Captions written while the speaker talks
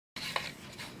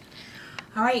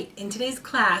All right, in today's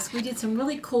class, we did some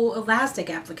really cool elastic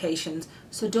applications,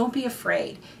 so don't be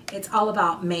afraid. It's all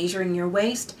about measuring your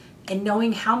waist and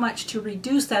knowing how much to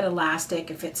reduce that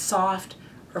elastic if it's soft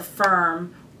or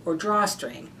firm or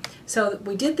drawstring. So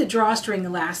we did the drawstring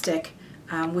elastic,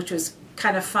 which was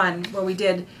kind of fun, where we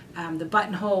did the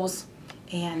buttonholes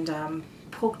and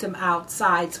poked them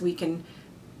outside so we can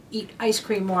eat ice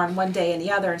cream more on one day and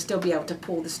the other and still be able to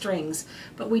pull the strings.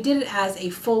 But we did it as a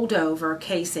fold-over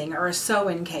casing or a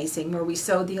sew-in casing where we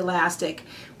sewed the elastic,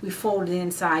 we folded it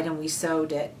inside and we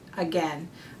sewed it again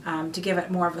to give it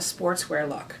more of a sportswear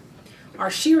look. Our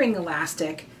shearing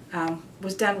elastic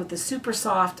was done with the super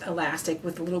soft elastic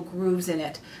with little grooves in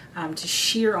it to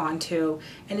shear onto,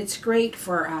 and it's great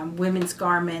for women's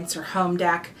garments or home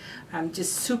dec,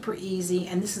 just super easy.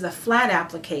 And this is a flat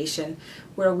application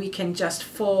where we can just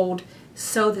fold,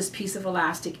 sew this piece of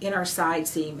elastic in our side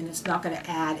seam, and it's not going to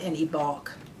add any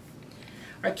bulk.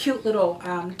 Our cute little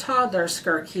toddler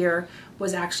skirt here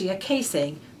was actually a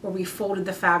casing where we folded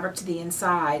the fabric to the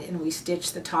inside and we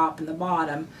stitched the top and the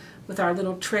bottom with our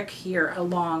little trick here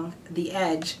along the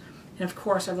edge, and of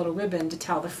course our little ribbon to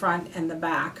tell the front and the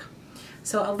back.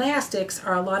 So elastics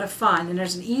are a lot of fun, and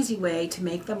there's an easy way to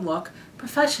make them look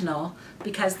professional,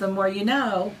 because the more you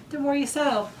know, the more you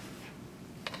sew.